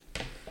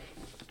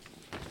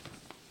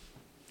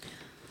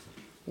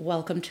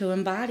Welcome to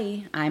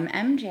Embody. I'm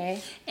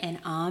MJ. And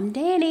I'm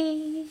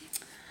Danny.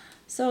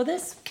 So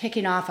this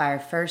kicking off our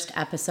first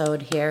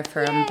episode here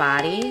for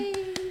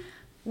Embody,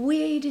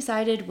 we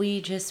decided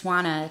we just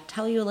want to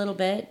tell you a little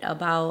bit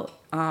about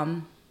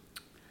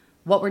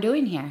what we're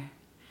doing here.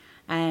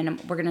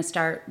 And we're going to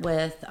start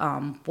with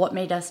what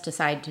made us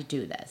decide to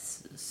do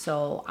this.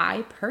 So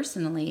I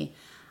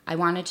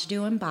wanted to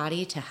do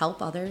Embody to help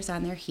others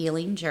on their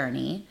healing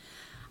journey.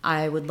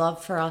 I would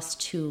love for us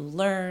to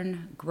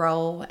learn,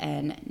 grow,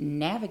 and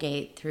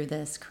navigate through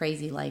this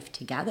crazy life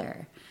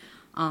together.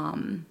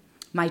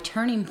 My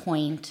turning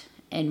point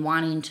in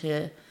wanting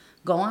to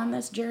go on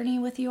this journey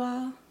with you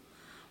all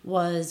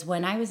was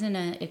when I was in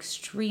an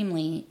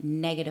extremely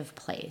negative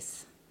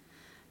place.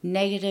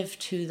 Negative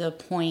to the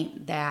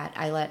point that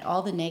I let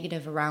all the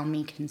negative around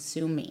me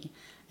consume me,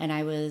 and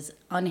I was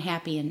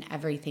unhappy in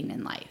everything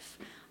in life.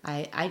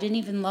 I didn't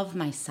even love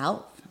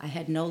myself. I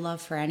had no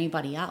love for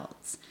anybody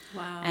else.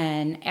 Wow.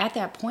 And at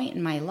that point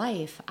in my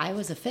life, I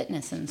was a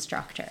fitness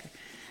instructor.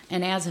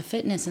 And as a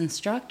fitness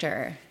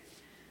instructor,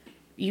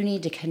 you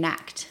need to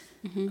connect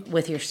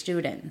with your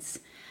students.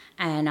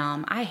 And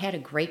I had a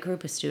great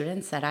group of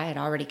students that I had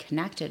already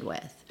connected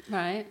with.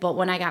 Right. But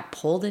when I got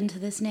pulled into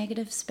this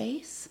negative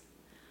space,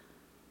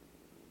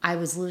 I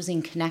was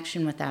losing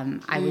connection with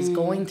them. I was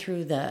going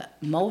through the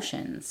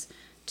motions.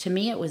 To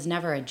me, it was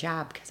never a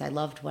job because I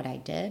loved what I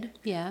did.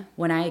 Yeah.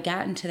 When I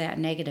got into that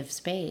negative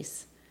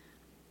space,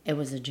 it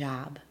was a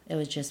job. It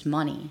was just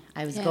money.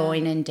 I was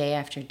going in day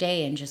after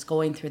day and just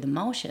going through the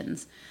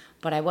motions,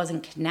 but I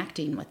wasn't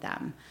connecting with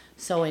them.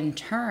 So in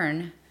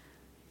turn,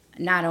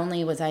 not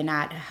only was I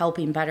not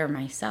helping better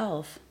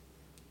myself,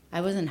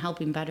 I wasn't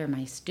helping better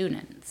my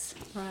students.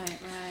 Right.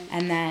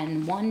 And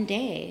then one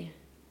day,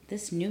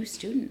 this new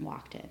student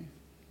walked in,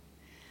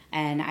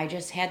 and I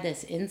just had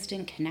this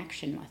instant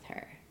connection with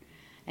her.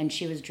 And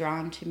she was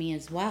drawn to me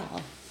as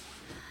well.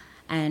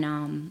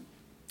 And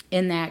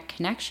in that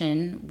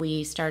connection,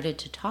 we started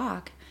to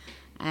talk,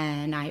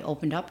 and I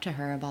opened up to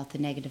her about the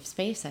negative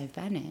space I've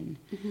been in.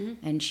 Mm-hmm.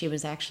 And she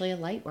was actually a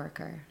light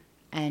worker.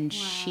 And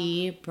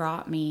she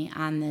brought me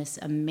on this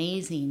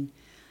amazing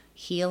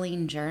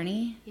healing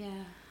journey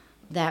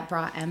that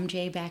brought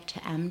MJ back to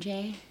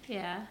MJ.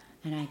 Yeah.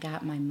 And I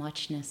got my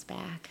muchness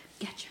back.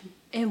 Gotcha.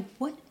 And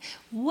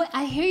what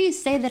I hear you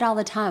say that all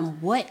the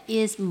time. What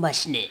is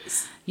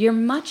muchness? Your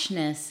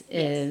muchness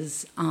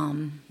is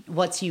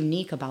what's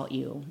unique about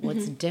you,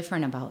 what's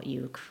different about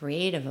you,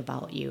 creative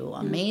about you,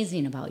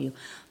 amazing about you.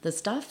 The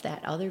stuff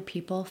that other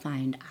people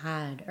find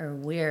odd or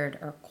weird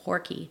or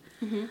quirky,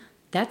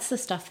 that's the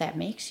stuff that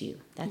makes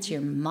you. That's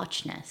your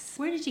muchness.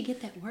 Where did you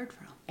get that word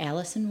from?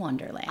 Alice in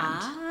Wonderland.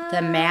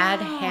 The Mad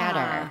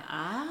Hatter.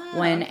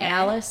 When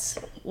Alice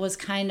was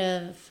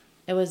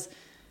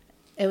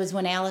it was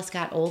when Alice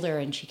got older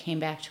and she came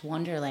back to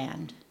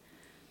Wonderland.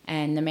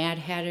 And the Mad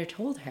Hatter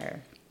told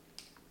her,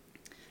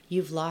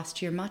 "You've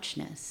lost your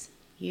muchness.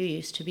 You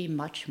used to be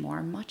much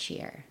more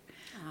muchier."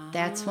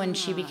 That's when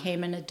she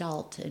became an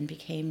adult and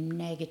became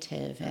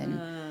negative and,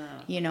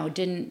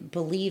 didn't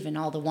believe in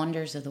all the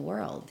wonders of the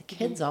world. The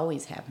kids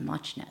always have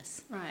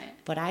muchness. Right.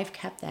 But I've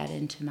kept that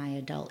into my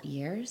adult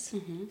years,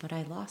 but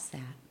I lost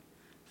that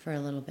for a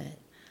little bit.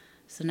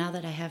 So now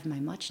that I have my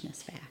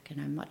muchness back and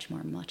I'm much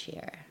more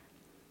muchier,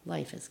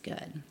 life is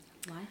good.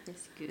 Life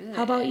is good.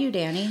 How about you,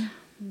 Danny?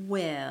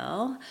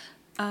 Well,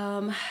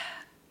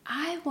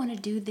 I want to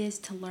do this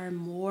to learn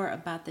more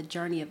about the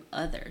journey of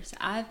others.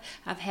 I've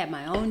had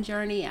my own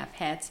journey. I've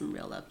had some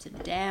real ups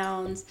and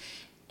downs,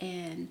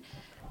 and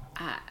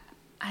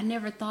I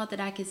never thought that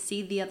I could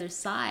see the other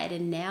side.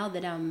 And now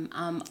that I'm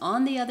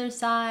on the other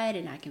side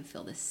and I can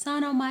feel the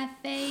sun on my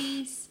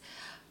face,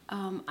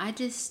 I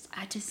just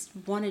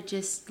want to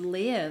just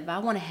live. I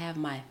want to have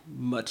my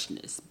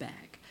muchness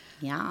back.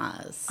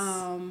 Yes.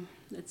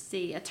 Let's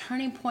see. A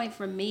turning point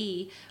for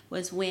me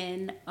was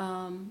when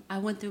I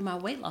went through my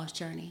weight loss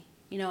journey.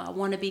 I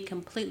want to be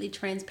completely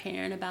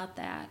transparent about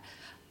that.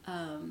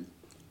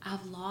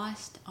 I've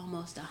lost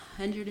almost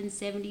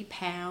 170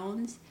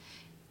 pounds.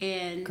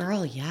 And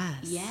girl,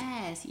 yes.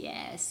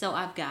 Yes. So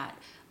I've got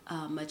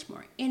much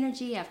more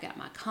energy. I've got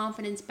my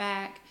confidence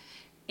back.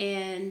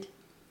 And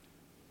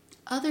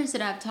others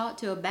that I've talked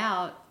to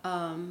about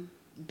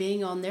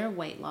being on their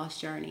weight loss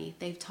journey,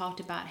 they've talked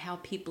about how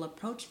people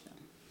approach them.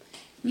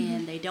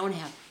 And they don't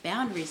have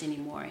boundaries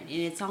anymore. And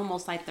it's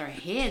almost like their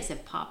heads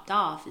have popped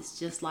off. It's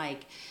just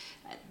like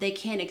they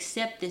can't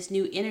accept this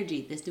new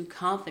energy, this new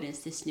confidence,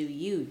 this new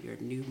your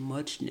new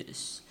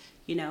muchness.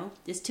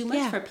 It's too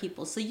much for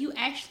people. So you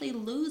actually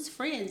lose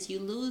friends. You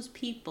lose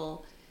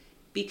people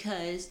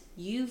because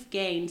you've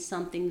gained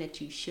something that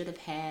you should have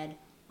had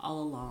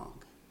all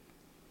along.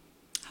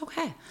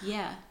 Okay.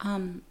 Yeah.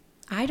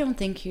 I don't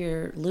think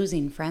you're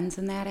losing friends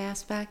in that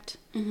aspect.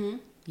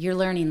 You're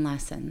learning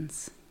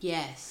lessons.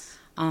 Yes.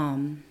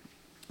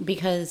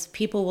 Because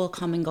people will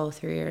come and go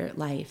through your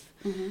life.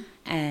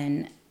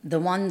 And the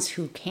ones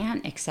who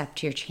can't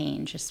accept your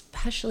change,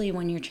 especially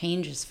when your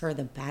change is for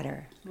the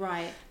better.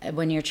 Right.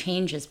 When your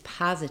change is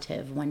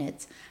positive, when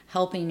it's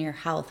helping your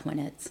health, when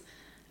it's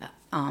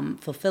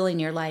fulfilling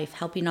your life,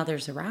 helping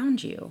others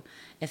around you,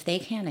 if they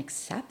can't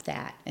accept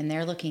that and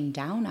they're looking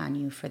down on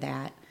you for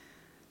that,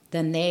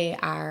 then they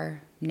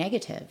are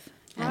negative.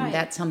 And Right.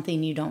 that's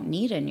something you don't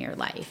need in your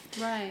life.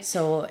 Right.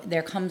 So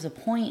there comes a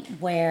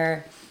point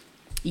where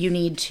you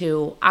need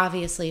to,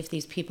 obviously, if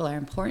these people are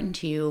important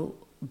to you,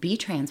 be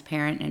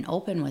transparent and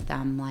open with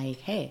them.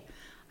 Like, hey,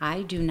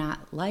 I do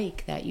not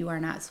like that you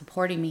are not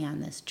supporting me on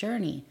this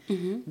journey,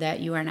 that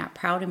you are not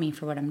proud of me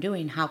for what I'm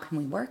doing. How can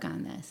we work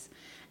on this?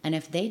 And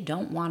if they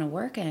don't want to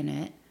work in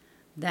it,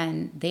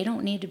 then they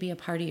don't need to be a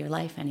part of your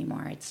life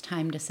anymore. It's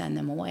time to send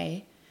them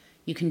away.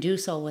 You can do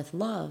so with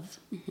love,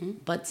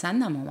 but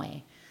send them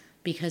away,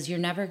 because you're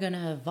never going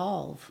to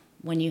evolve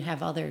when you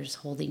have others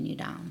holding you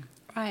down.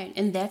 Right.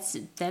 And that's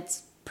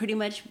pretty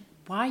much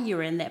why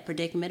you're in that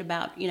predicament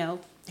about,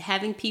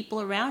 having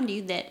people around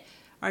you that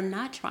are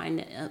not trying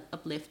to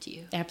uplift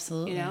you.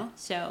 Absolutely.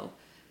 So,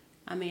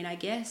 I mean, I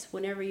guess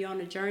whenever you're on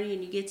a journey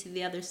and you get to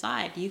the other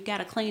side, you've got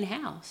to clean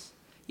house.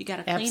 You got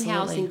to clean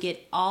house and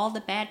get all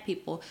the bad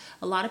people.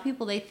 A lot of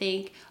people, they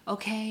think,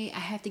 okay, I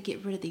have to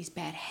get rid of these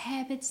bad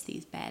habits,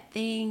 these bad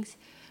things.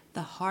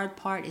 The hard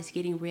part is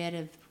getting rid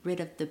of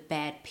the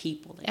bad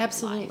people in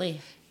Absolutely.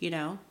 your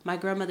life. My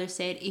grandmother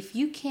said, if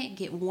you can't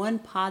get one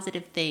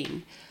positive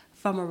thing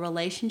from a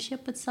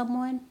relationship with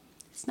someone,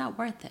 it's not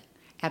worth it.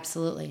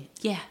 Absolutely.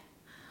 Yeah.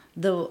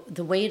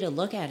 The way to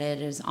look at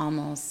it is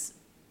almost,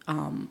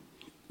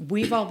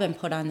 we've all been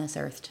put on this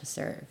earth to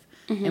serve,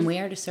 and we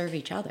are to serve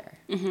each other.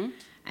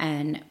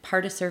 And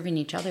part of serving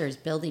each other is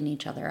building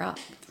each other up.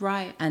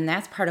 Right. And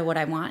that's part of what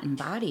I want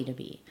Embody to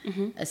be,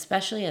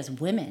 especially as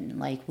women.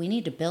 Like, we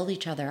need to build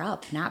each other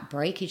up, not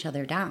break each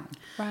other down.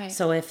 Right.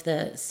 So if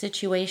the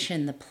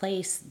situation, the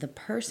place, the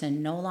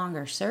person no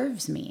longer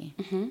serves me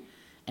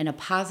in a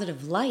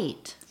positive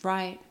light,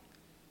 Right.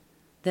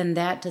 then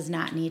that does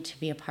not need to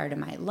be a part of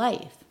my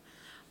life.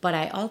 But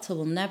I also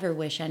will never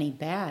wish any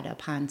bad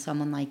upon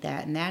someone like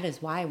that. And that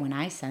is why when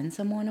I send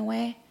someone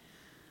away,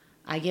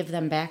 I give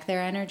them back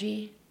their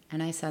energy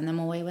and I send them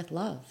away with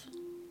love.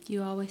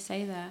 You always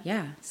say that.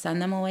 Yeah,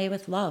 send them away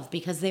with love,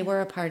 because they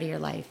were a part of your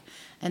life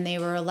and they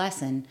were a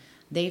lesson.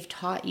 They've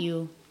taught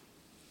you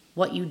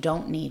what you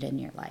don't need in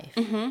your life.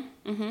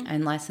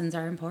 And lessons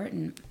are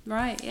important.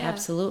 Right, yeah.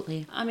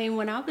 Absolutely. I mean,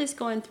 when I was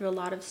going through a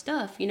lot of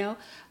stuff,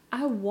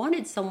 I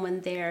wanted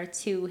someone there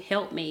to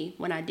help me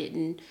when I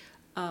didn't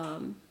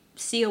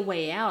see a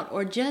way out,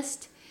 or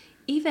just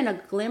even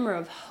a glimmer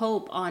of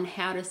hope on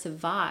how to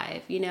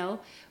survive,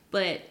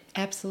 But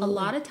Absolutely. a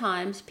lot of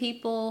times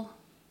people,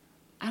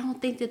 I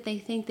don't think that they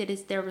think that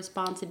it's their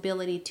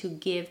responsibility to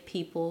give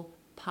people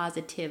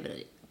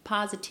positivity.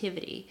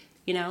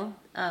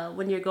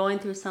 When you're going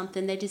through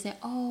something, they just say,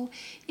 oh,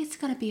 it's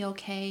going to be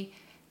okay.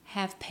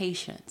 Have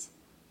patience.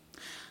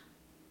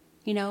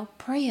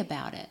 Pray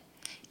about it.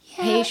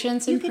 Yeah,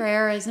 Patience and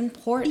prayer is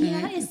important.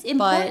 Yeah, it's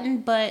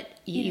important, but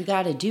you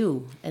got to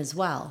do as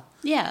well.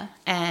 Yeah.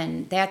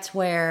 And that's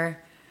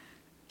where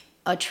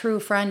a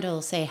true friend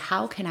will say,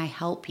 how can I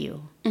help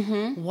you?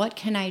 What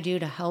can I do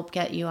to help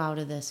get you out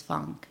of this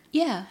funk?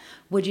 Yeah.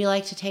 Would you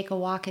like to take a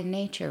walk in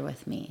nature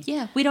with me?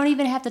 Yeah. We don't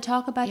even have to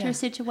talk about your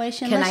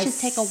situation. Let's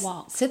just take a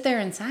walk. Sit there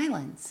in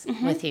silence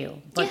with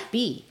you, but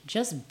Yeah.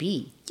 just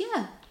be.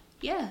 Yeah.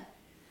 Yeah.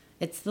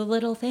 It's the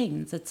little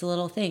things.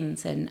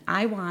 And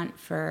I want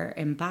for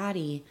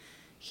Embody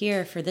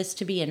here, for this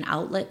to be an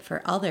outlet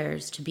for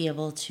others to be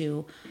able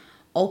to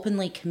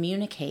openly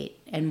communicate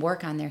and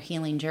work on their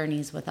healing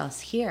journeys with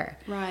us here.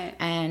 Right.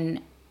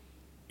 And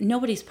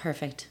nobody's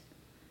perfect.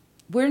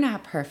 We're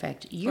not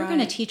perfect. You're going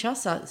to Right. teach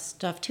us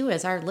stuff too,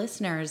 as our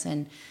listeners,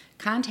 and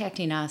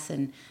contacting us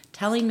and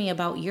telling me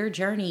about your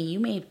journey. You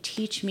may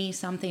teach me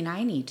something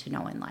I need to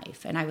know in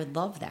life, and I would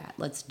love that.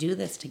 Let's do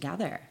this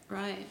together.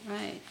 Right.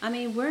 I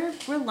mean, we're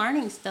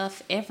learning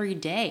stuff every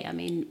day. I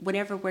mean,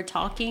 whenever we're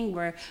talking,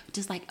 we're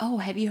just like, oh,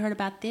 have you heard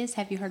about this?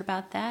 Have you heard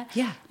about that?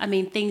 Yeah. I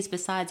mean, things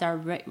besides our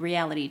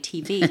reality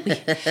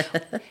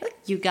TV.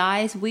 You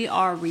guys, we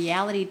are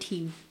reality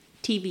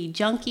TV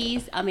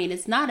junkies. I mean,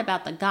 it's not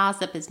about the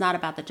gossip, it's not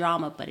about the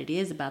drama, but it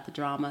is about the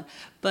drama.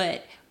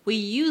 But we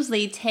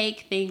usually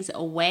take things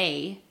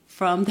away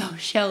from those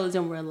shows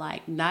and we're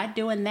like, not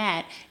doing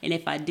that. And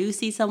if I do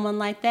see someone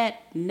like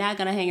that, not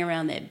gonna hang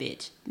around that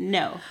bitch.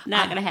 No,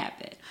 not gonna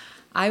happen.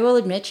 I will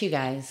admit, you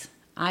guys,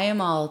 I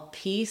am all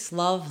peace,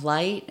 love,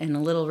 light, and a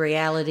little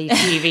reality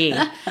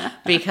TV.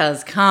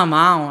 Because, come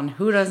on,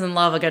 who doesn't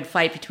love a good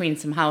fight between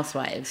some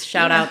housewives?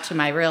 Shout out to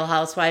my Real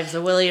Housewives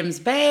of Williams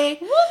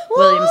Bay,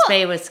 Williams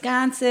Bay,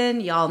 Wisconsin.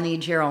 Y'all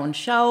need your own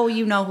show.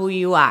 You know who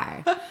you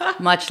are.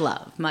 Much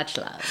love, much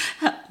love.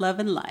 Love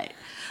and light.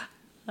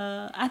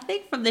 I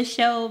think from the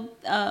show,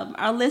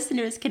 our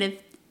listeners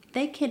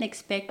they can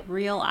expect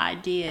real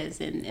ideas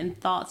and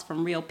thoughts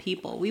from real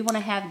people. We want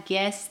to have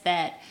guests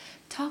that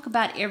talk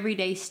about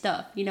everyday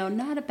stuff,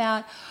 not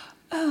about,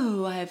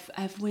 oh,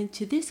 I've went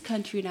to this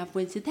country and I've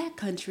went to that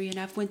country and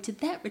I've went to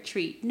that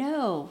retreat.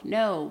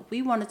 No.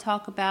 We want to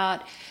talk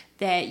about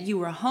that you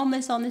were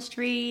homeless on the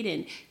street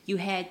and you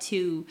had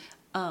to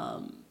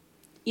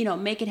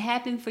make it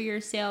happen for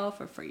yourself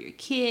or for your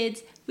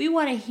kids. We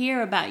want to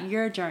hear about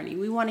your journey.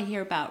 We want to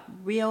hear about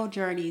real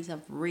journeys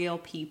of real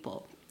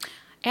people.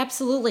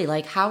 Absolutely.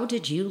 Like, how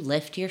did you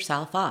lift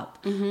yourself up?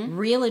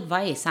 Real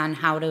advice on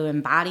how to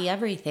embody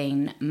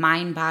everything,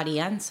 mind, body,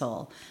 and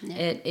soul. Yeah.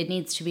 It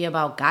needs to be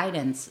about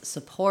guidance,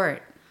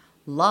 support,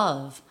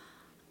 love.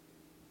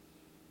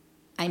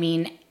 I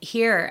mean,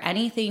 here,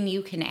 anything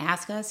you can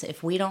ask us,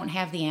 if we don't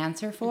have the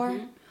answer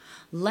for,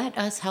 let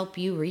us help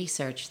you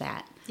research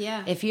that.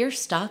 Yeah. If you're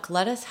stuck,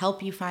 let us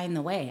help you find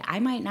the way. I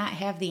might not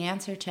have the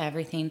answer to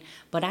everything,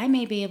 but I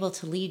may be able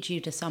to lead you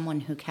to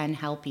someone who can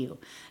help you,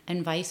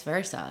 and vice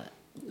versa.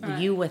 Right.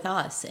 You with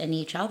us and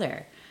each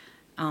other.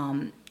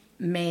 And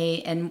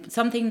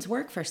some things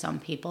work for some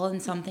people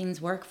and some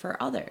things work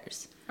for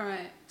others. All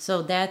right.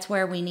 So that's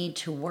where we need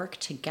to work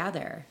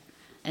together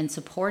and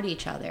support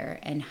each other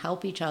and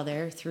help each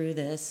other through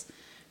this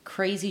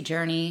crazy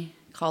journey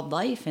called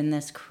life in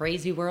this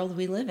crazy world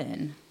we live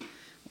in.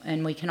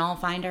 And we can all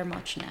find our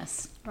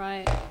muchness.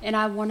 Right. And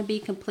I want to be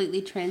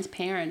completely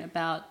transparent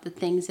about the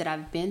things that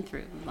I've been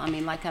through. I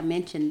mean, like I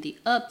mentioned, the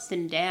ups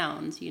and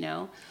downs,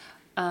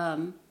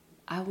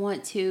 I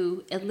want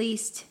to at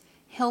least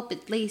help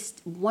at least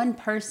one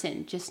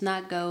person just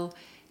not go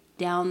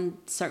down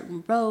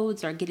certain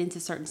roads or get into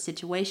certain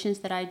situations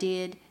that I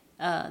did,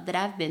 that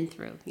I've been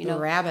through. The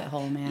rabbit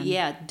hole, man.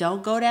 Yeah,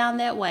 don't go down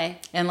that way.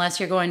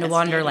 Unless you're going to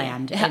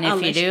Wonderland. And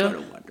if you do, go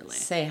to Wonderland.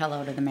 Say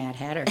hello to the Mad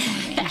Hatter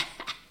for me.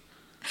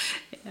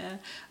 Yeah.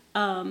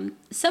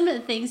 Some of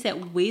the things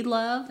that we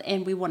love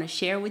and we want to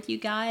share with you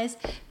guys: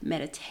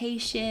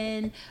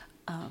 meditation,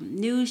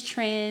 news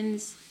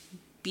trends,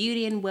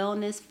 beauty and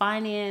wellness,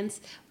 finance.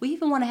 We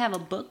even want to have a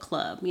book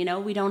club.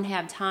 We don't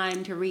have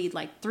time to read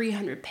like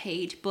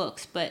 300-page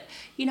books, but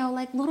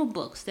like little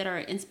books that are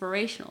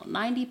inspirational,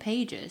 90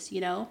 pages.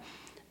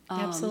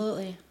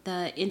 Absolutely.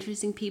 The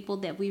interesting people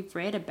that we've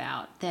read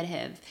about that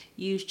have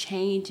used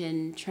change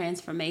and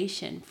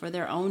transformation for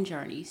their own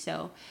journey.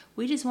 So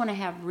we just want to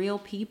have real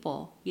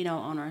people,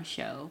 on our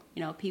show.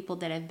 People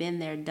that have been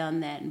there,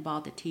 done that, and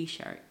bought the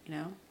T-shirt.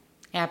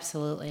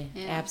 Absolutely.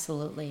 Yeah.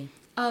 Absolutely.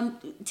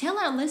 Tell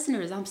our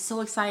listeners, I'm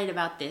so excited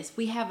about this.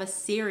 We have a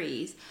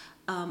series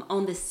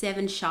on the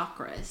 7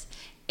 chakras.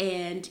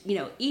 And,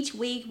 each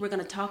week we're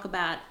going to talk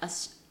about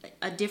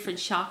a different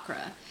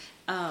chakra.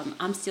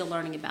 I'm still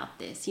learning about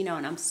this, and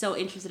I'm so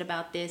interested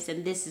about this.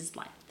 And this is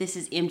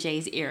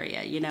MJ's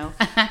area,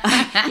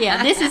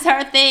 Yeah, this is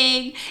her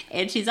thing.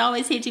 And she's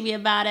always teaching me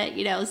about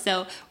it,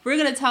 So we're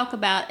going to talk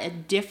about a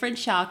different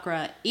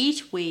chakra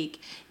each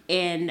week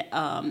and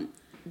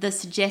the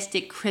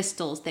suggested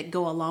crystals that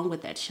go along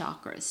with that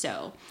chakra.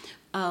 So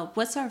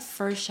what's our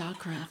first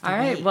chakra of the All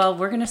right, week? well,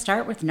 we're going to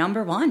start with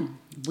number 1.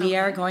 We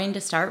are going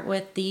to start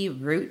with the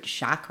root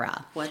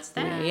chakra. What's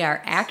that? We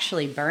are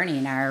actually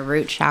burning our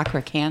root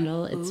chakra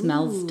candle. It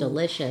smells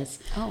delicious.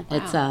 Oh,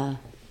 wow.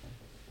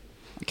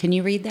 Can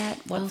you read that?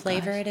 What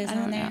flavor it is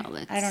on there?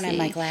 I don't have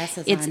my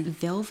glasses on. It's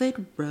velvet,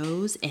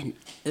 rose, and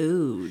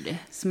oud.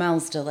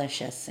 Smells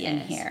delicious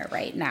in here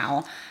right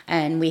now.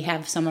 And we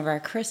have some of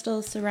our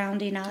crystals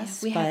surrounding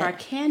us. We have our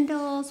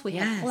candles. We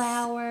have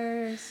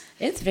flowers.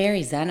 It's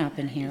very zen up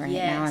in here right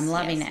now. I'm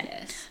loving it.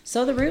 Yes.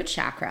 So the root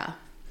chakra.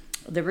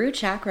 The root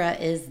chakra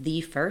is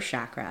the first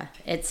chakra.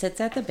 It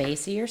sits at the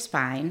base of your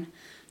spine,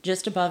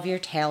 just above your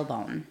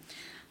tailbone.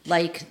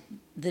 Like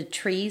the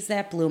trees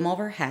that bloom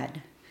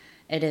overhead,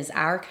 it is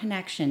our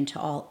connection to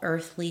all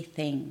earthly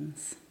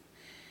things.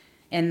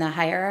 In the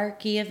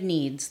hierarchy of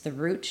needs, the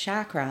root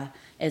chakra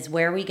is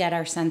where we get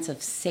our sense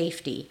of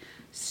safety,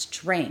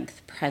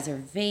 strength,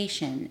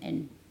 preservation,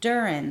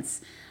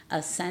 endurance,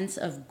 a sense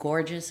of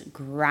gorgeous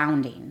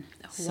grounding.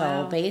 Wow.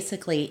 So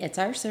basically, it's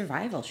our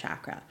survival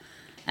chakra.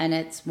 And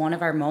it's one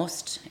of our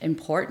most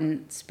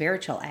important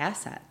spiritual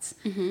assets.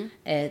 Mm-hmm.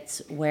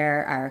 It's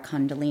where our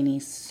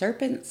Kundalini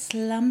serpent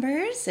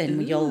slumbers,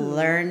 and you'll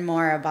learn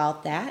more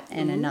about that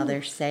in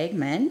another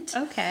segment.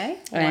 Okay.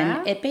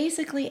 And it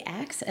basically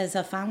acts as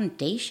a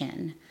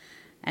foundation.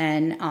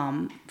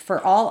 And for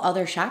all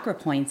other chakra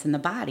points in the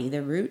body,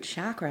 the root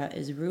chakra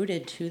is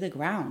rooted to the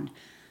ground.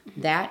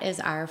 That is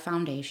our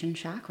foundation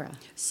chakra.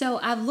 So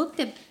I've looked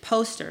at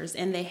posters,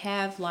 and they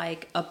have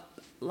like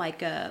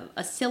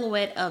a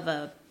silhouette of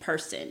a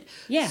person.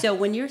 Yeah. So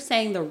when you're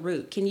saying the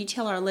root, can you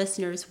tell our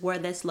listeners where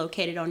that's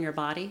located on your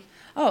body?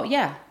 Oh,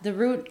 yeah. The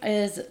root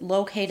is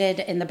located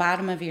in the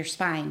bottom of your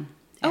spine.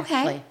 Actually.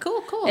 Okay.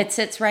 Cool. It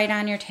sits right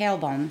on your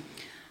tailbone.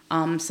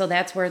 So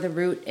that's where the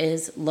root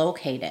is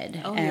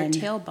located. Oh, and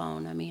your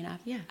tailbone. I mean,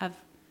 I've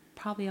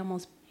probably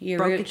almost your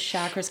broken. root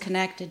chakra's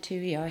connected to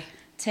your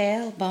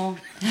tailbone.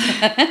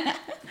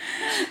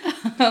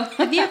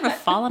 Have you ever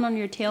fallen on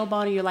your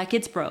tailbone and you're like,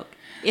 it's broke?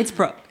 It's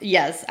broke.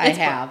 Yes, I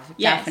have.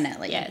 Yes,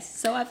 definitely. Yes.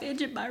 So I've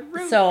injured my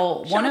root.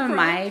 So chakra. one of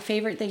my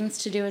favorite things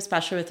to do,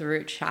 especially with the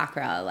root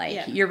chakra,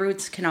 your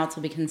roots can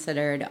also be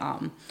considered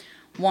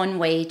one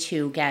way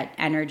to get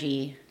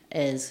energy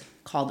is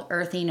called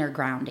earthing or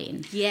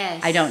grounding.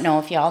 Yes. I don't know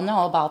if y'all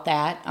know about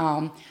that.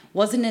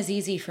 Wasn't as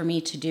easy for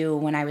me to do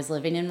when I was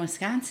living in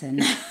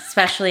Wisconsin,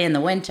 especially in the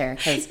winter,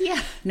 because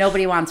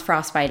nobody wants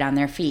frostbite on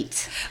their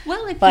feet.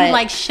 Well, if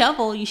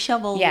you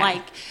shovel Yeah.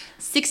 like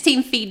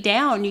 16 feet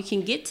down, you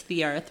can get to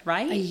the earth,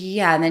 right?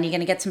 Yeah, and then you're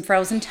going to get some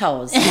frozen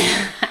toes.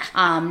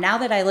 Now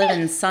that I live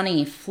in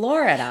sunny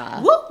Florida,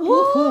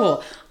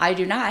 woo-hoo, I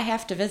do not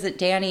have to visit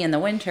Danny in the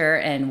winter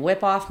and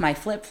whip off my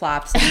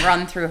flip-flops and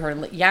run through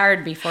her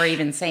yard before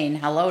even saying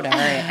hello to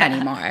her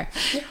anymore.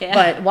 Yeah.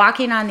 But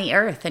walking on the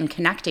earth and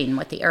connecting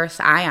with the earth's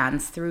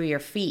ions through your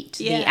feet,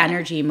 the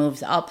energy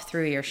moves up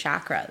through your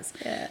chakras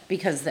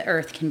because the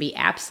earth can be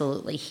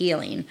absolutely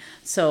healing.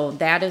 So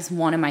that is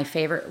one of my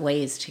favorite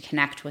ways to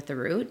connect with the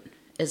root,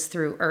 is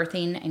through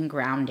earthing and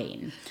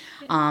grounding.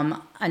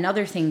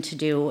 Another thing to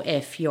do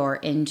if you're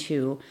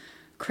into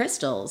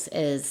crystals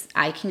is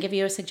I can give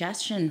you a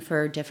suggestion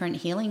for different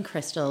healing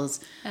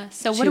crystals.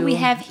 So what do we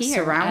have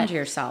here? Surround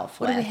yourself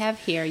with. What do we have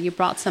here? You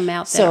brought some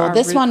out there. So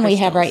this one we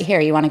have right here.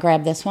 You want to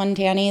grab this one,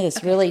 Danny?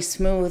 This really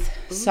smooth,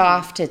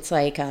 soft. It's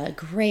like a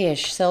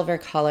grayish silver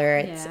color.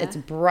 It's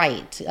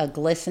bright, a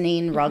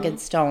glistening, rugged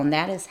stone.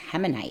 That is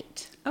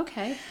hemonite.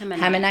 Okay,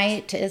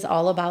 Hemonite is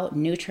all about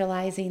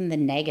neutralizing the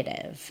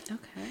negative.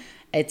 Okay.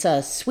 It's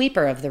a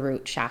sweeper of the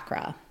root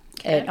chakra.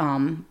 Okay.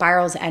 It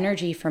borrows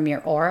energy from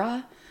your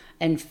aura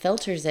and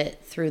filters it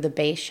through the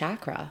base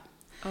chakra.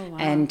 Oh, wow.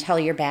 Until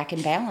you're back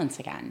in balance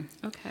again.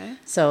 Okay.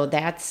 So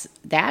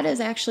that is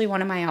actually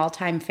one of my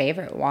all-time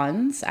favorite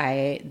ones.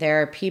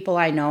 There are people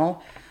I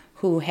know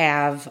who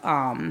have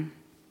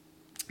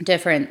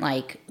different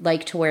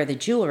like to wear the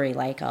jewelry,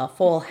 like a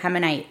full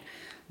hemonite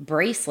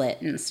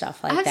bracelet and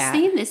stuff like that. I've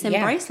seen this in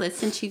bracelets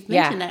since you've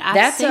mentioned that.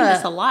 I've seen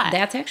this a lot.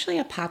 That's actually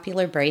a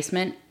popular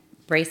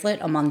bracelet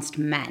amongst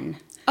men.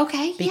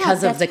 Okay.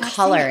 Because of the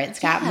color. It's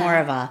got more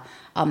of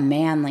a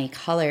manly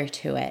color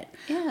to it.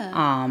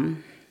 Yeah.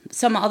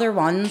 Some other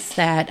ones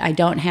that I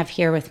don't have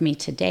here with me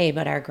today,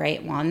 but are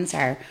great ones,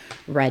 are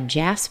red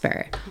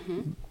jasper,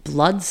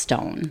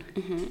 bloodstone,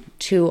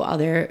 two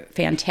other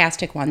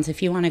fantastic ones.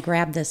 If you want to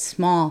grab this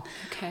small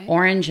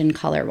orange in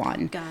color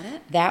one. Got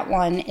it. That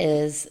one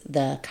is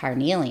the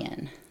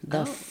carnelian,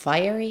 the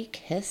fiery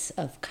kiss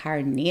of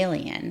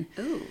carnelian.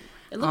 Ooh.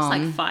 It looks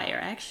like fire,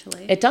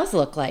 actually. It does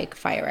look like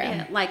fire.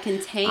 Yeah, like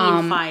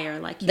containing fire.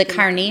 Like the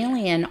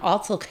carnelian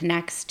also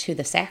connects to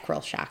the sacral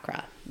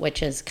chakra,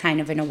 which is kind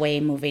of in a way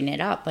moving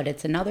it up, but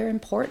it's another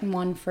important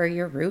one for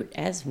your root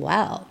as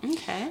well.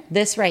 Okay.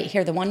 This right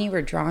here, the one you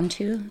were drawn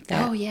to.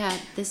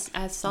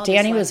 I saw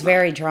Danny was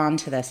very drawn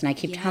to this, and I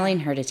keep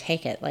telling her to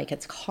take it, like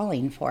it's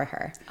calling for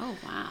her. Oh,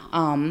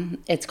 wow.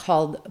 It's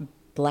called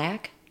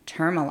black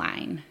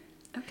tourmaline.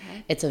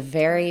 Okay. It's a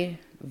very,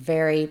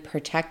 very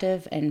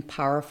protective and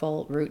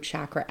powerful root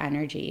chakra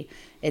energy.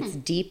 It's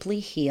deeply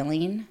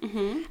healing.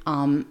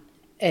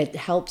 It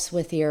helps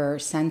with your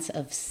sense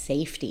of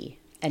safety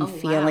and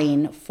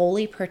feeling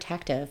fully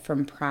protective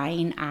from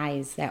prying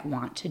eyes that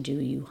want to do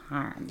you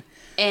harm.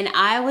 And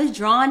I was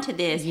drawn to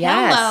this.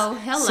 Yes.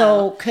 Hello.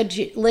 So could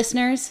you,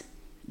 listeners,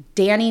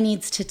 Danny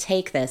needs to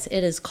take this.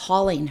 It is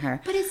calling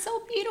her. But it's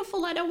so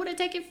beautiful. I don't want to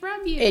take it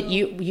from you.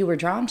 You were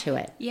drawn to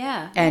it.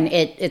 Yeah. And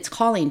it's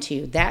calling to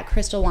you. That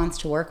crystal wants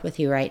to work with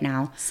you right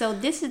now. So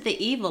this is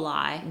the evil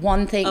eye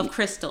of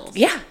crystals.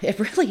 Yeah, it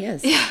really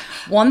is.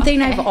 One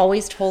thing I've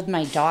always told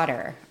my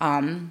daughter,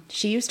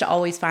 she used to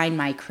always find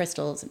my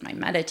crystals and my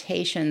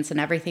meditations and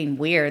everything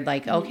weird.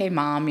 Like, okay,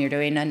 Mom, you're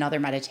doing another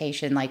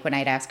meditation. Like when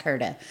I'd ask her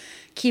to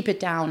keep it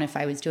down if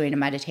I was doing a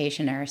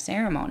meditation or a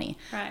ceremony.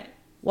 Right.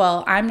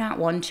 Well, I'm not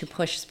one to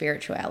push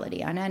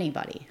spirituality on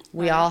anybody.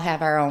 We all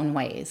have our own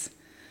ways.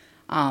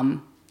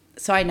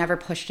 So I never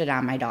pushed it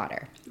on my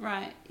daughter.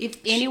 Right. If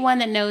anyone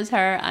that knows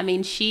her, I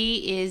mean,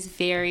 she is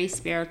very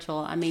spiritual.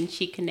 I mean,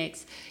 she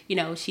connects,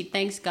 she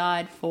thanks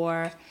God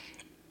for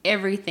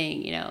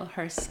everything,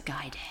 her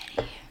Sky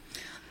Daddy.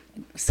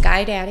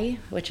 Sky Daddy,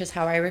 which is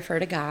how I refer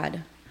to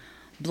God,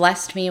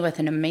 blessed me with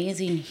an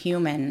amazing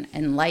human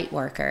and light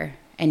worker.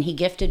 And he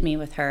gifted me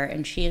with her,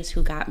 and she is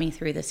who got me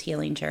through this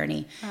healing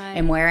journey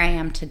and where I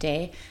am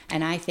today.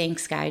 And I thank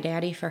Sky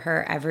Daddy for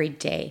her every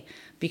day,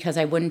 because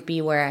I wouldn't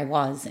be where I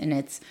was. And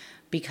it's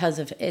because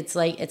of,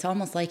 it's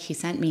almost like he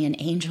sent me an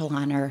angel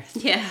on earth.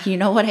 Yeah. You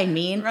know what I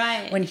mean?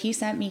 Right. When he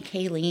sent me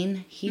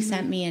Kayleen, he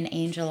sent me an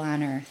angel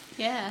on earth.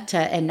 Yeah.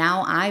 And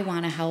now I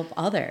want to help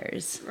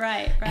others.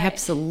 Right.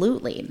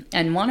 Absolutely.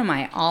 And one of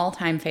my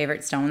all-time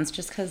favorite stones,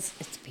 just because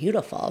it's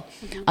beautiful.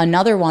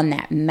 Another one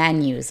that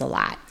men use a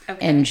lot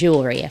in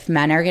jewelry. If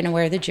men are going to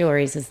wear the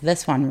jewelries, is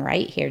this one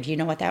right here. Do you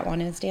know what that one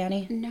is,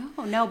 Danny?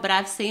 No, but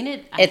I've seen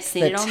it. It's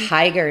the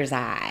tiger's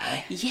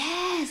eye.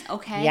 Yes.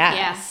 Okay.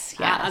 Yes.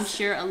 I'm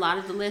sure a lot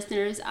of the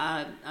listeners,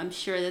 I'm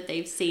sure that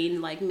they've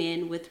seen like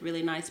men with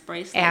really nice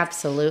bracelets.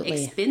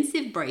 Absolutely.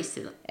 Expensive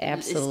bracelets.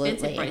 Absolutely.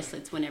 Expensive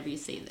bracelets whenever you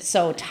see this.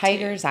 So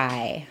tiger's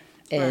eye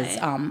is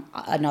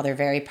another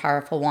very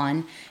powerful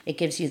one. It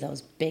gives you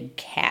those big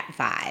cat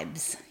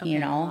vibes,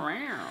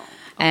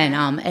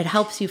 And it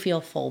helps you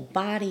feel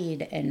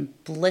full-bodied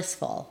and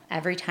blissful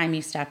every time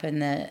you step in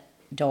the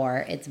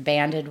door. It's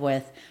banded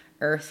with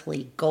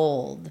earthly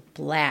gold,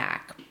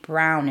 black,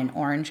 brown, and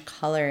orange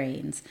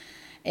colorings.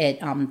 It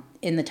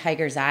in the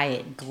tiger's eye,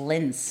 it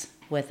glints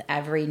with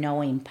every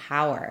knowing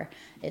power.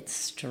 It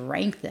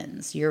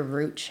strengthens your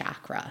root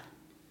chakra.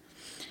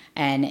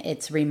 And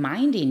it's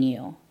reminding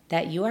you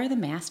that you are the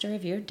master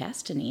of your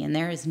destiny and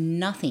there is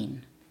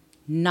nothing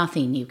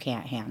you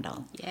can't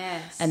handle.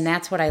 Yes. And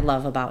that's what I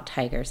love about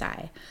tiger's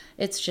eye.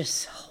 It's just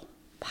so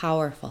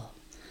powerful.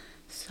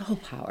 So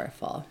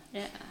powerful.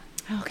 Yeah.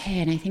 Okay,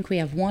 and I think we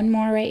have one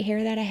more right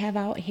here that I have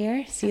out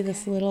here. See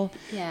this little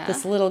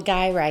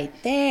guy right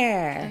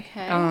there.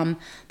 Okay.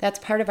 That's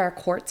part of our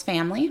quartz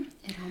family.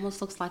 It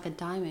almost looks like a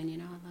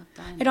diamond, I love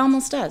diamonds. It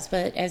almost does,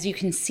 but as you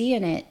can see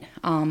in it,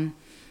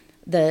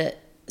 the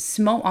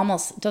smoke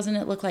almost, doesn't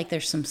it look like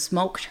there's some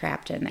smoke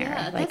trapped in there?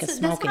 Yeah, like that's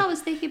what I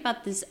was thinking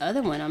about this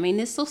other one. I mean,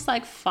 this looks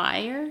like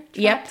fire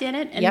trapped in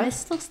it, and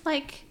this looks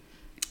like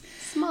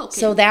smoke.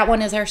 So that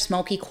one is our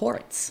smoky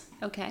quartz.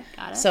 Okay,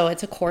 got it. So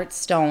it's a quartz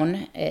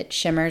stone. It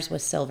shimmers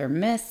with silver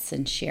mists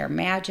and sheer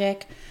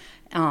magic.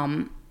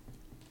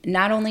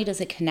 Not only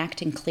does it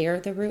connect and clear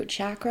the root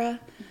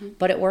chakra,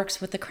 but it works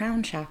with the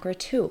crown chakra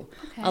too.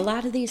 Okay. A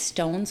lot of these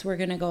stones we're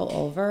going to go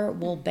over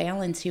will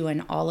balance you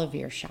in all of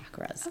your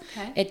chakras.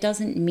 Okay. It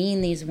doesn't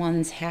mean these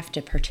ones have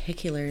to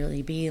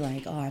particularly be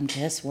like, oh, I'm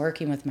just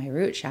working with my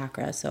root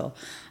chakra, so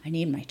I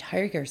need my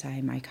tiger's eye,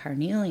 my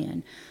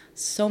carnelian.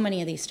 So many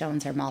of these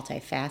stones are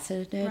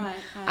multifaceted. Right.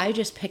 I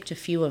just picked a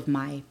few of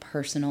my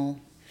personal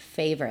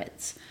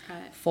favorites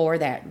Right. for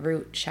that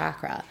root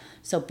chakra.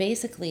 So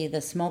basically, the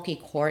smoky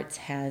quartz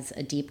has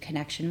a deep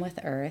connection with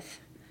earth.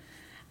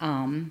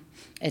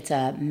 It's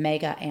a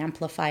mega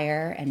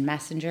amplifier and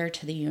messenger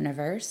to the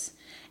universe,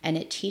 and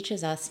it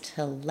teaches us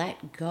to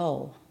let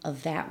go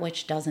of that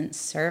which doesn't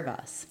serve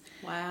us.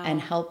 Wow.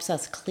 And helps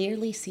us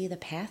clearly see the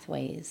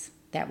pathways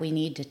that we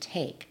need to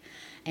take.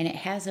 And it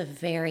has a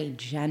very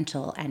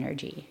gentle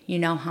energy. You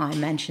know how I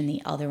mentioned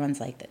the other ones,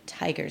 like the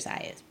tiger's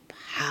eye is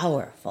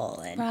powerful.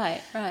 And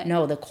Right.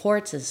 no, the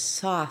quartz is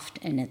soft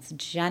and it's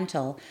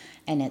gentle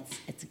and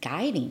it's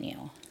guiding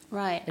you.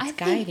 Right. It's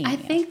guiding I you.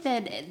 think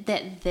that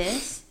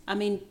this,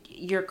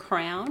 your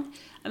crown,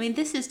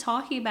 this is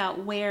talking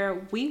about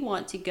where we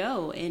want to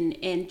go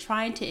and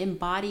trying to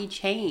embody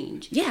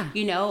change. Yeah.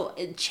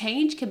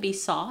 Change can be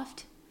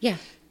soft. Yeah.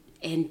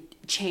 And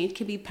change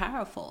can be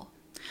powerful.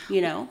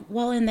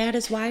 Well, and that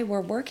is why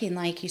we're working,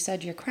 like you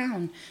said, your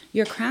crown.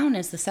 Your crown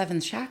is the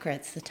seventh chakra.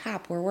 It's the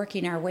top. We're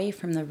working our way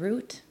from the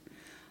root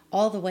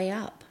all the way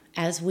up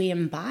as we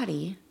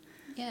embody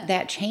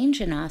that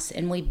change in us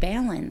and we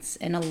balance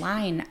and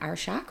align our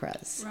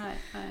chakras. Right.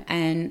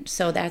 And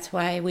so that's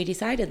why we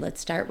decided,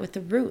 let's start with the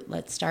root.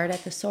 Let's start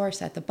at the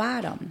source, at the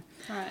bottom.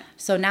 Right.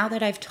 So now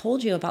that I've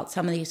told you about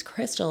some of these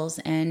crystals,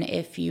 and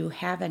if you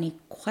have any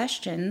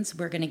questions,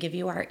 we're going to give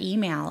you our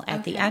email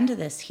at the end of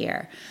this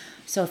here.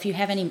 So if you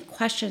have any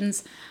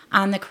questions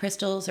on the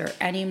crystals or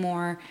any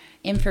more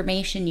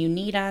information you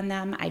need on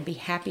them, I'd be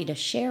happy to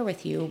share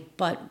with you.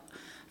 But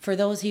for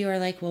those of you who are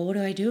like, well, what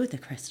do I do with the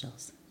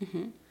crystals?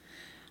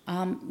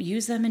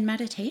 Use them in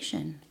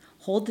meditation.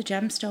 Hold the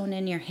gemstone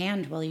in your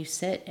hand while you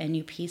sit and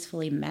you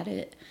peacefully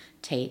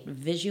meditate.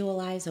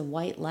 Visualize a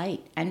white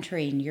light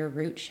entering your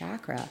root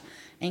chakra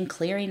and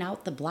clearing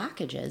out the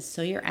blockages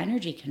so your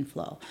energy can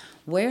flow.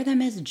 Wear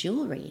them as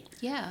jewelry.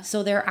 Yeah.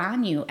 So they're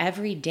on you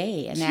every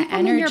day, and Keep that them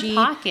in your energy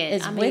pocket.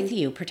 is with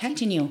you,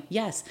 protecting you.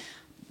 Yes.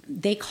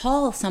 They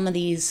call some of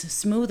these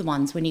smooth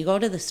ones. When you go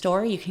to the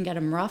store, you can get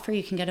them rough or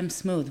you can get them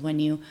smooth. When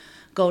you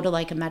go to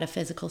like a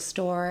metaphysical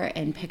store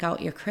and pick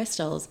out your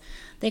crystals,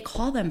 they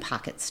call them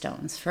pocket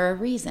stones for a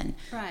reason.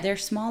 Right. They're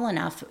small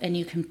enough and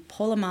you can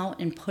pull them out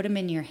and put them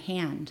in your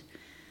hand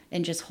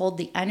and just hold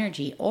the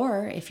energy.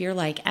 Or if you're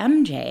like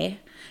MJ,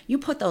 you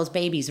put those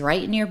babies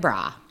right in your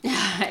bra.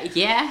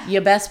 Yeah. You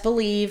best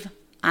believe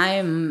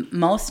I'm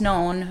most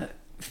known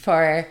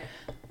for,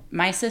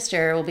 my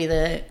sister will be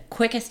the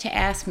quickest to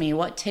ask me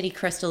what titty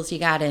crystals you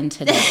got in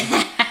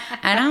today.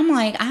 And I'm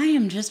like, I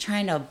am just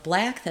trying to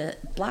block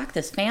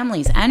this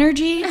family's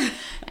energy.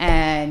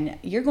 And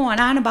you're going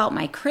on about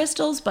my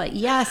crystals. But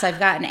yes, I've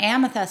got an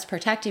amethyst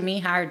protecting me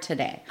hard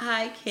today.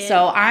 I can't.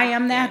 So I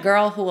am that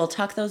girl who will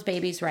tuck those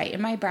babies right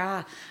in my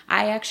bra.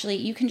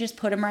 You can just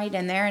put them right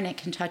in there and it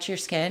can touch your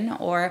skin.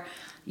 Or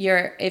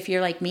if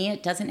you're like me,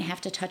 it doesn't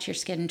have to touch your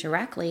skin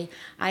directly.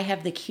 I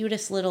have the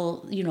cutest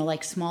little,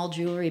 like small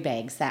jewelry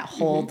bags that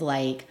hold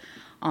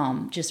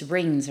just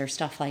rings or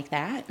stuff like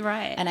that.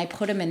 Right. And I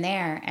put them in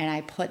there and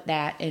I put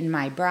that in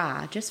my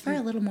bra just for a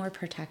little more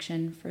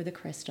protection for the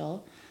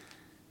crystal.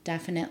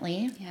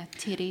 Definitely. Yeah,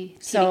 titty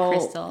So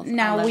crystals.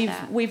 now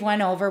we've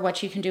went over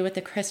what you can do with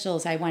the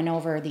crystals. I went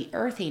over the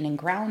earthing and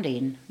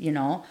grounding,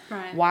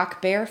 Right.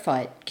 Walk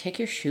barefoot, kick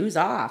your shoes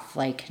off,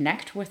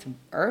 connect with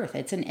earth.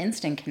 It's an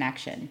instant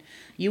connection.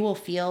 You will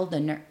feel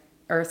the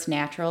earth's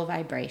natural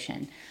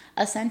vibration.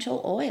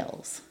 Essential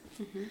oils.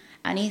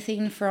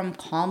 Anything from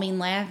calming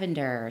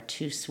lavender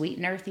to sweet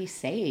and earthy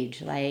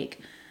sage.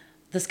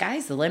 the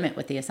sky's the limit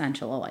with the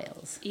essential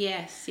oils.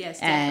 Yes,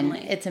 And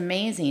definitely. it's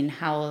amazing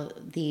how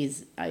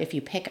these, if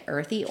you pick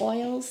earthy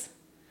oils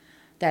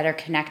that are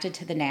connected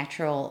to the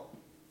natural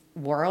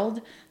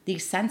world,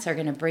 these scents are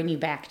going to bring you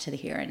back to the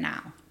here and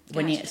now.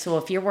 Gotcha. So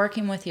if you're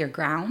working with your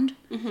ground,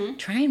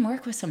 try and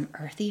work with some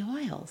earthy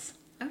oils.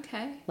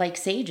 Okay. Like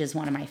sage is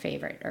one of my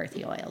favorite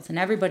earthy oils, and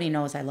everybody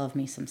knows I love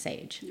me some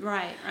sage.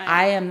 Right.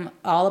 I am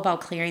all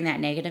about clearing that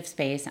negative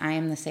space. I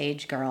am the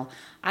sage girl.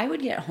 I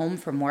would get home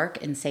from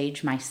work and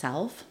sage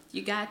myself.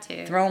 You got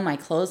to. Throw my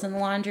clothes in the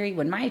laundry.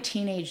 When my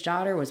teenage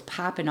daughter was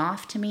popping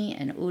off to me,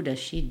 and ooh, does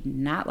she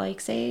not like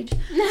sage?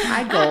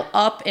 I'd go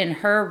up in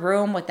her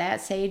room with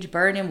that sage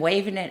burning,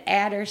 waving it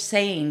at her,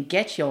 saying,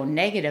 "Get your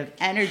negative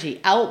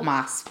energy out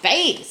my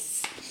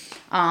space."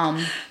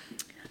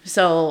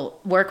 So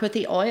work with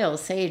the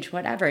oils, sage,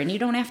 whatever. And you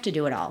don't have to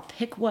do it all.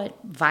 Pick what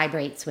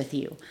vibrates with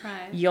you.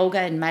 Right. Yoga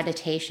and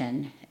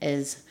meditation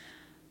is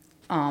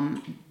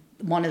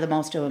one of the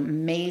most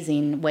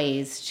amazing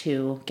ways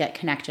to get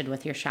connected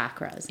with your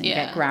chakras and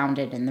get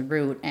grounded in the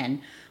root and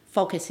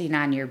focusing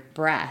on your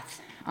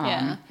breath.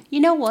 You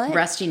know what?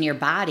 Resting your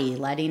body,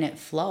 letting it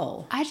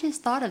flow. I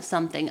just thought of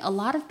something. A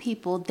lot of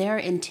people, they're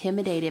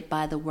intimidated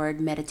by the word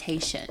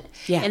meditation.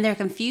 Yeah. And they're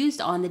confused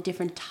on the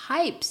different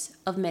types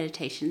of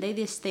meditation. They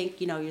just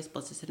think, you're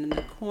supposed to sit in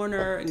the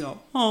corner and go,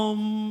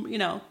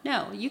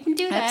 no, you can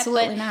do that.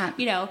 Absolutely but,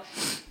 not.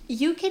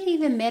 You can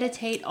even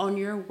meditate on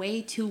your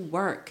way to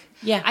work.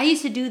 Yeah. I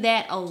used to do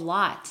that a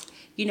lot.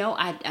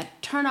 I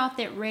turn off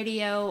that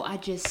radio. I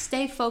just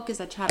stay focused.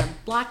 I try to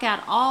block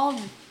out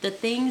all the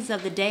things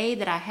of the day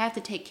that I have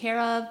to take care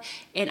of,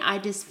 and I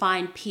just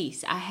find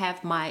peace. I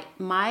have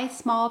my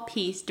small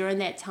peace during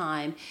that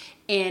time,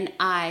 and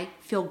I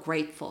feel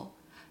grateful.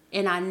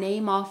 And I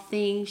name off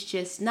things,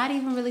 just not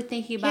even really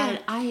thinking about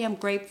it. I am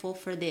grateful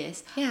for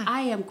this. Yeah.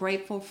 I am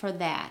grateful for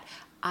that.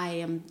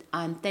 I'm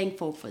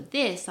thankful for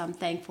this. I'm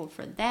thankful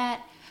for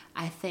that.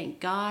 I thank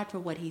God for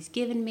what he's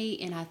given me,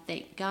 and I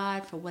thank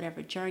God for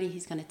whatever journey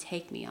he's going to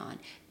take me on.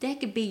 That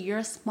could be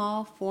your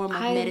small form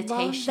of meditation.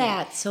 I love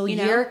that. So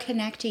you're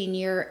connecting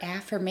your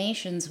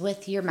affirmations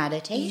with your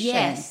meditation.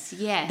 Yes.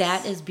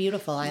 That is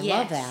beautiful. I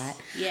love that.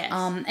 Yes.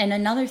 And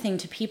another thing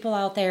to people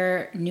out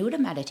there new to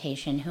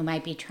meditation who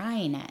might be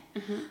trying it,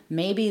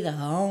 maybe the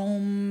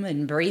home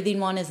and breathing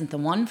one isn't the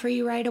one for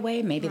you right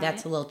away. Maybe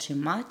that's a little too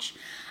much.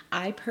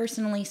 I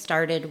personally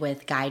started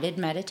with guided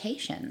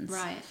meditations.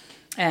 Right.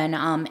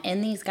 And in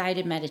these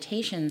guided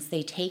meditations,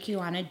 they take you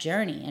on a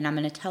journey. And I'm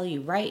going to tell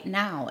you right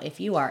now, if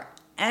you are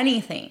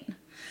anything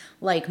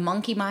like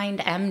Monkey Mind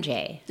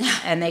MJ,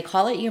 and they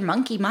call it your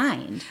monkey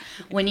mind,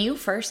 when you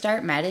first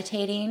start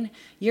meditating,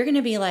 you're going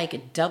to be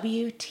like,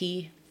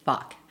 WT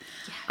fuck.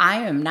 I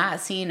am not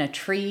seeing a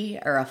tree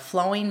or a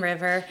flowing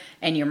river,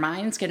 and your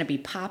mind's going to be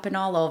popping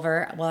all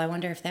over. Well, I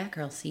wonder if that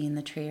girl's seeing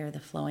the tree or the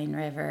flowing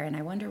river, and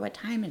I wonder what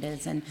time it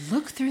is. And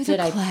look through the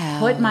clouds. Did I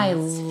put my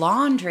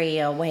laundry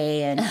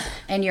away?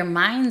 And your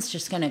mind's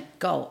just going to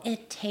go.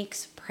 It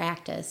takes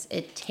practice.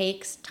 It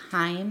takes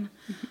time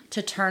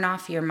to turn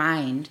off your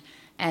mind.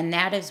 And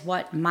that is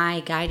what my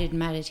guided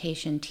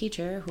meditation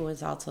teacher, who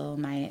is also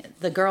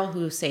the girl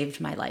who saved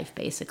my life,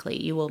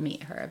 basically. You will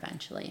meet her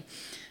eventually.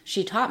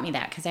 She taught me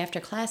that because after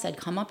class I'd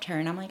come up to her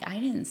and I'm like, I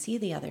didn't see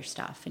the other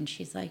stuff. And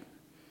she's like,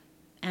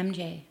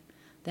 MJ,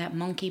 that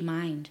monkey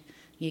mind,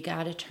 you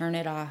got to turn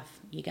it off.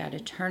 You got to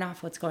turn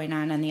off what's going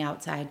on the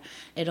outside.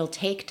 It'll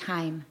take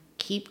time.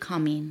 Keep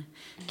coming.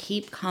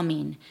 Keep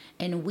coming.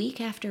 And week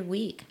after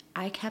week,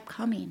 I kept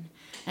coming.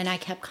 And I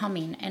kept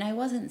coming. And I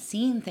wasn't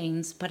seeing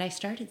things, but I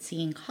started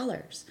seeing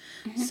colors.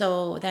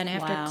 So then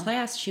after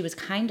class, she was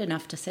kind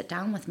enough to sit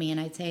down with me. And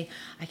I'd say,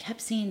 I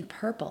kept seeing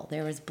purple.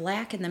 There was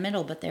black in the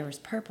middle, but there was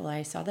purple.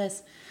 I saw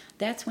this.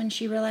 That's when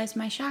she realized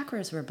my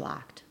chakras were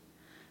blocked.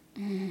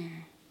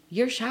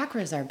 Your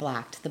chakras are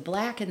blocked. The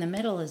black in the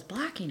middle is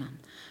blocking them.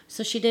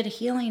 So she did a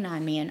healing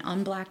on me and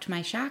unblocked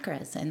my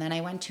chakras. And then I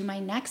went to my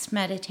next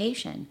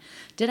meditation.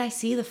 Did I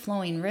see the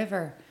flowing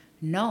river?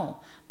 No,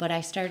 but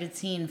I started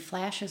seeing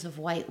flashes of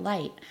white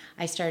light.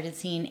 I started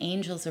seeing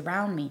angels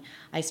around me.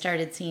 I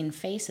started seeing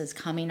faces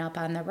coming up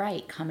on the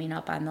right, coming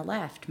up on the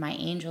left, my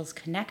angels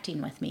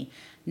connecting with me.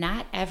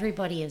 Not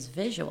everybody is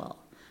visual.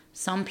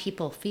 Some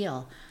people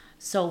feel.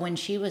 So when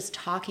she was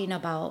talking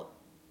about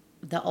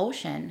the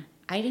ocean,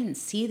 I didn't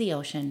see the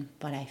ocean,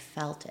 but I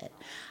felt it.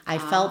 I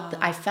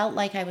felt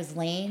like I was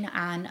laying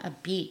on a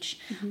beach.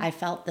 I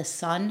felt the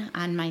sun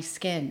on my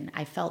skin.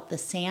 I felt the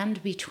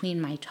sand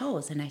between my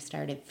toes, and I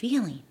started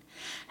feeling.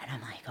 And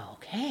I'm like,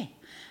 okay.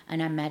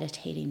 And I'm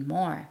meditating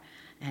more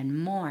and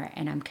more,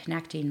 and I'm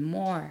connecting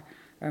more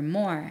or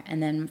more.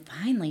 And then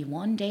finally,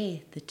 one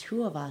day, the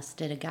two of us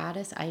did a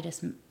Goddess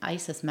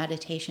Isis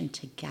meditation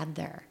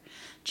together.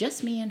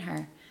 Just me and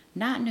her.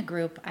 Not in a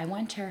group. I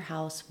went to her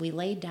house. We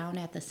laid down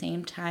at the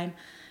same time.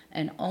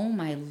 And oh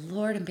my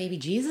Lord and baby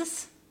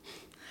Jesus,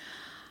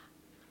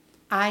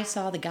 I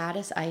saw the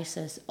Goddess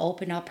Isis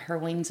open up her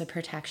wings of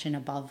protection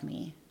above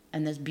me.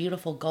 And this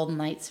beautiful golden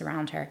light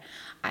surround her.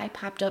 I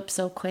popped up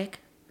so quick.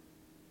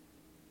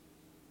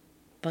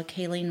 But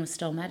Kayleen was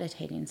still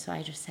meditating, so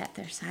I just sat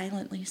there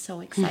silently, so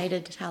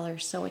excited to tell her,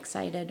 so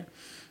excited.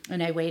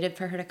 And I waited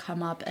for her to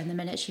come up, and the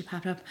minute she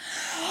popped up,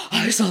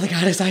 I saw the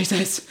goddess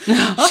Isis.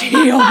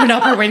 She opened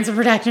up her wings of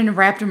protection and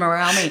wrapped them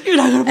around me. You're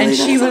not gonna believe and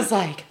she that. was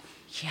like,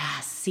 yeah,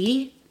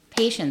 see?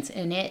 Patience.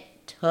 And it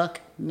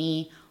took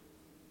me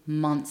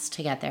months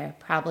to get there,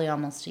 probably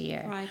almost a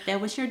year. Right.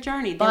 That was your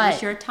journey. That But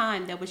was your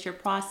time. That was your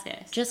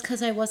process. just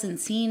because I wasn't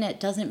seeing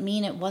it doesn't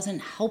mean it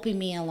wasn't helping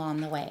me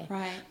along the way.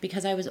 Right.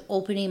 Because I was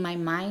opening my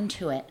mind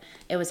to it.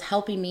 It was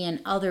helping me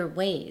in other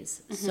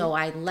ways. Mm-hmm. So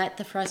I let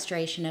the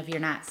frustration of you're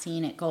not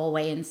seeing it go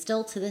away. And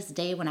still to this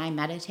day when I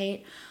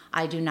meditate,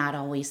 I do not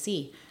always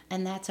see.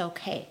 And that's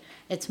okay.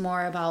 It's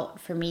more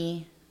about, for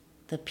me,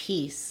 the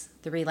peace,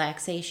 the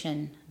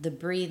relaxation, the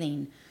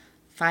breathing,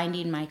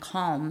 finding my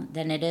calm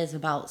than it is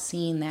about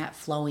seeing that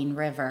flowing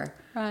river.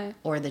 Right.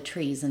 Or the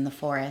trees in the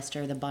forest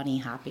or the bunny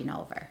hopping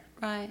over.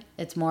 Right.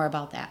 It's more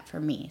about that for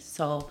me.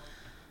 So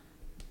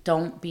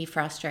don't be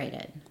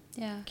frustrated.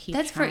 Yeah. Keep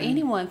That's trying. for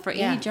anyone, for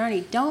Yeah. any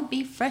journey. Don't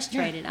be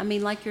frustrated. I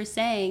mean, like you're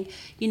saying,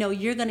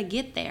 you're going to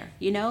get there,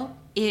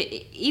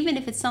 even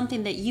if it's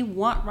something that you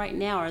want right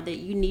now or that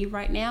you need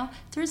right now,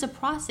 there's a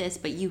process,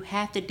 but you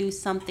have to do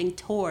something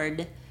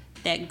toward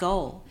that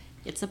goal.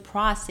 It's a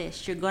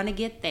process. You're going to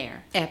get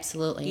there.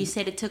 Absolutely. You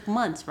said it took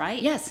months,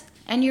 right? Yes.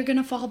 And you're going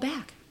to fall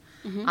back.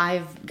 Mm-hmm.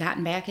 I've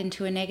gotten back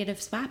into a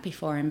negative spot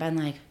before and been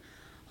like,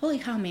 holy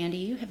cow, Mandy,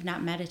 you have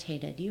not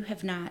meditated. You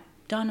have not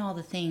done all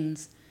the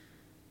things.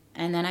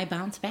 And then I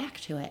bounce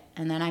back to it.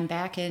 And then I'm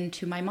back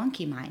into my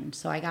monkey mind.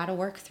 So I got to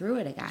work through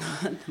it again.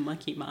 The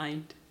monkey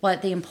mind.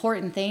 But the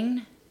important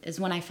thing is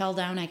when I fell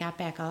down, I got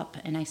back up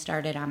and I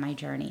started on my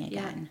journey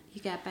again. Yeah,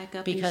 you got back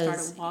up because and you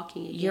started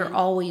walking again.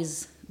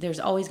 There's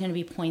always going to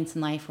be points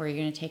in life where you're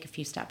going to take a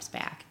few steps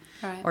back.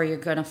 Right. Or you're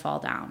going to fall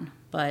down.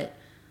 But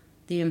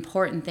the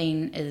important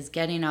thing is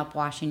getting up,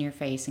 washing your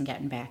face, and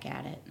getting back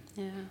at it.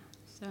 Yeah.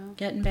 So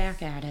getting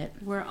back at it.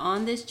 We're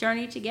on this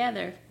journey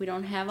together. We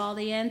don't have all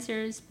the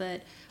answers,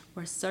 but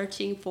we're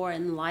searching for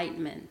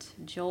enlightenment,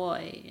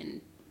 joy,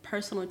 and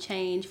personal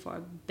change for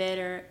a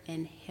better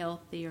and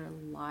healthier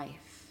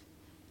life.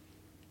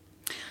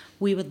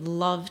 We would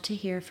love to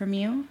hear from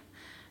you.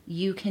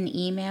 You can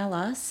email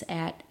us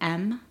at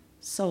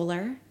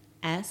msolar,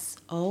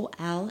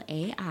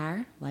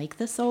 SOLAR, like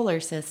the solar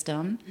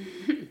system,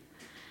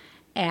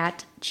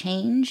 at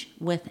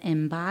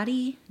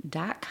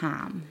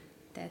changewithembody.com.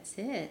 That's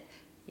it.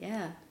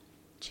 Yeah.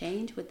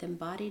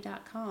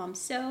 Changewithembody.com.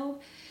 So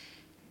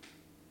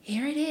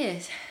here it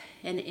is,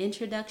 an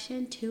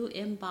introduction to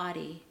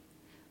Embody.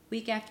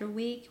 Week after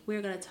week,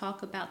 we're going to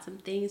talk about some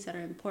things that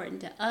are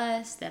important to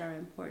us, that are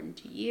important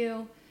to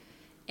you,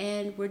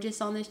 and we're just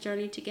on this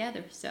journey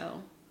together.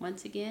 So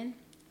once again,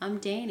 I'm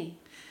Danny.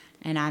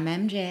 And I'm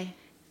MJ.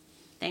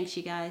 Thanks,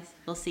 you guys.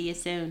 We'll see you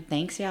soon.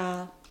 Thanks, y'all.